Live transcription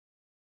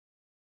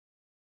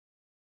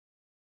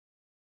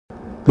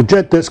The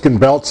JET Disc and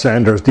belt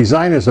sander is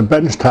designed as a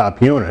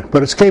benchtop unit,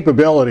 but its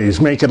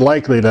capabilities make it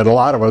likely that a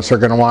lot of us are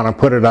going to want to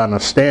put it on a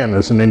stand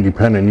as an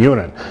independent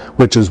unit,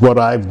 which is what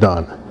I've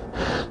done.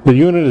 The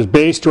unit is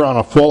based around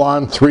a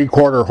full-on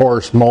 3/4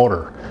 horse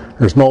motor.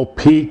 There's no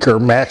peak or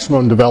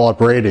maximum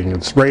developed rating.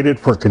 It's rated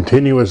for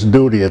continuous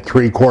duty at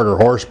 3/4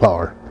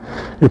 horsepower.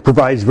 It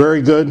provides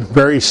very good,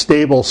 very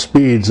stable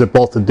speeds at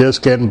both the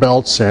disc and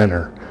belt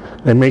sander.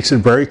 It makes it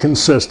very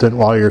consistent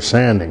while you're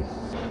sanding.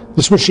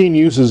 This machine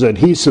uses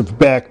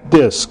adhesive-backed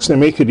discs that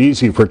make it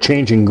easy for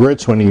changing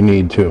grits when you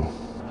need to.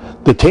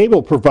 The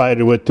table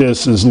provided with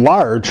this is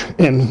large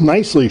and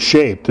nicely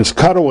shaped. This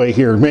cutaway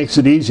here makes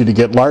it easy to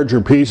get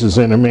larger pieces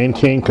in and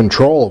maintain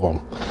control of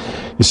them.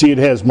 You see it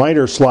has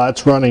miter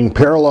slots running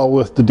parallel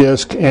with the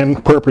disc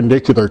and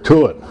perpendicular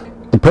to it.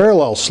 The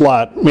parallel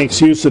slot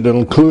makes use of an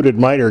included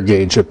miter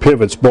gauge that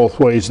pivots both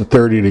ways at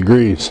 30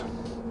 degrees.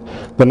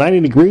 The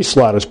 90-degree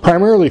slot is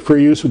primarily for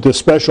use with this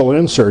special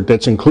insert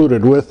that's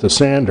included with the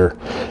sander.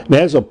 It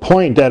has a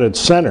point at its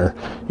center.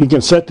 You can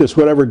set this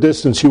whatever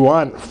distance you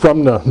want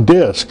from the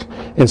disc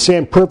and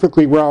sand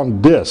perfectly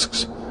round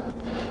discs.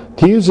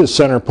 To use this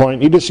center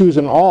point, you just use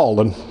an awl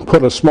and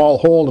put a small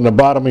hole in the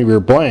bottom of your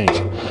blank.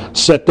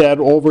 Set that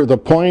over the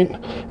point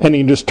and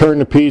you just turn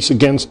the piece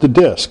against the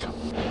disc.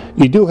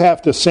 You do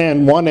have to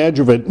sand one edge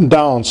of it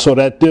down so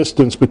that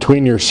distance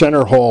between your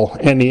center hole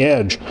and the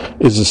edge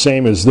is the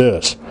same as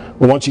this.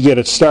 But once you get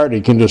it started,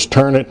 you can just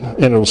turn it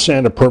and it'll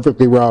sand a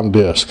perfectly round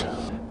disc.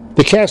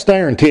 The cast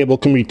iron table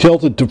can be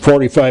tilted to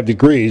 45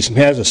 degrees and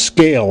has a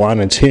scale on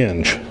its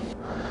hinge.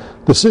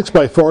 The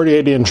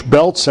 6x48-inch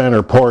belt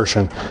sander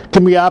portion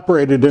can be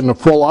operated in a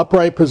full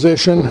upright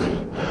position,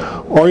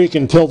 or you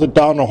can tilt it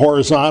down to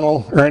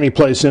horizontal or any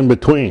place in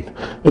between.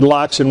 It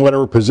locks in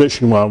whatever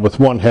position you want with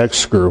one hex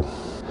screw.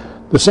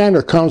 The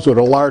sander comes with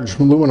a large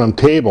aluminum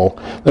table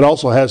that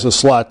also has a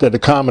slot that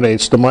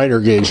accommodates the miter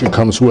gauge that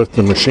comes with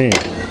the machine.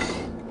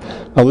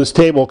 Now this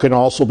table can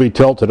also be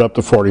tilted up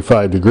to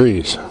 45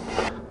 degrees.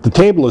 The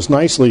table is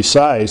nicely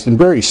sized and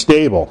very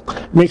stable.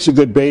 It makes a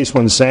good base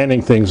when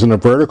sanding things in a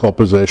vertical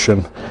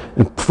position.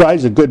 It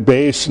provides a good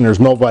base and there's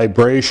no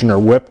vibration or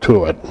whip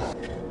to it.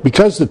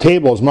 Because the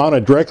table is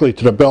mounted directly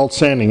to the belt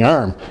sanding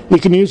arm, you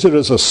can use it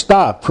as a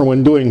stop for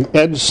when doing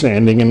edge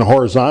sanding in the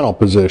horizontal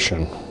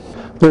position.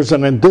 There's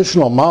an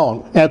additional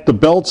mount at the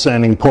belt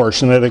sanding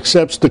portion that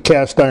accepts the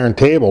cast iron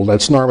table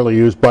that's normally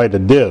used by the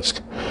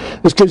disc.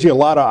 This gives you a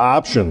lot of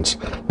options.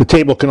 The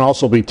table can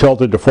also be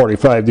tilted to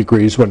 45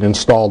 degrees when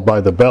installed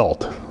by the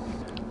belt.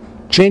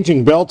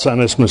 Changing belts on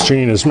this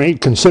machine is made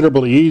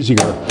considerably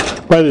easier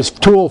by this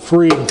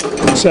tool-free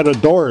set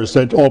of doors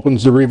that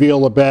opens to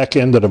reveal the back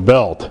end of the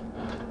belt.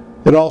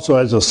 It also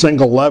has a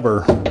single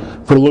lever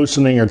for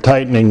loosening or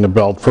tightening the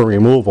belt for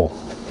removal.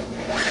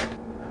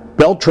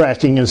 Belt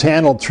tracking is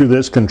handled through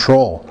this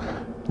control.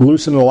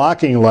 Loosen the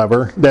locking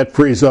lever, that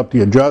frees up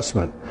the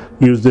adjustment.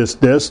 Use this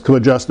disc to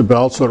adjust the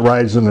belt so it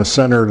rides in the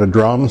center of the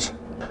drums.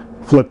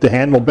 Flip the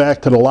handle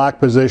back to the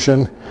lock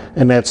position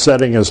and that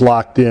setting is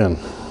locked in.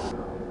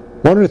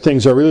 One of the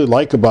things I really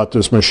like about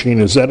this machine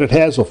is that it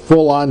has a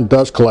full-on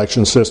dust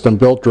collection system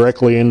built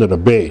directly into the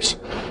base.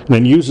 And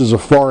it uses a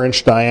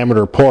 4-inch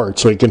diameter port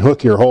so you can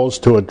hook your hose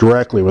to it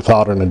directly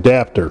without an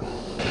adapter.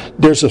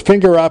 There's a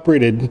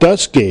finger-operated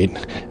dust gate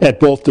at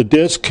both the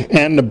disc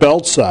and the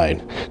belt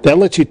side. That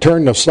lets you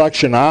turn the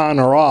suction on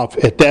or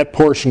off at that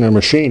portion of the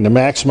machine to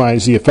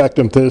maximize the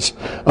effectiveness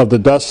of the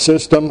dust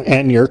system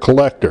and your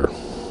collector.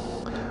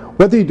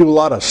 Whether you do a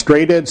lot of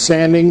straight edge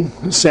sanding,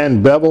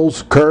 sand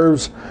bevels,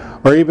 curves,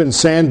 or even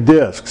sand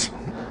discs,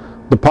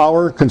 the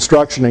power,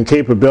 construction, and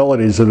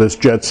capabilities of this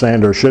JET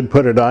sander should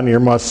put it on your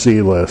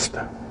must-see list.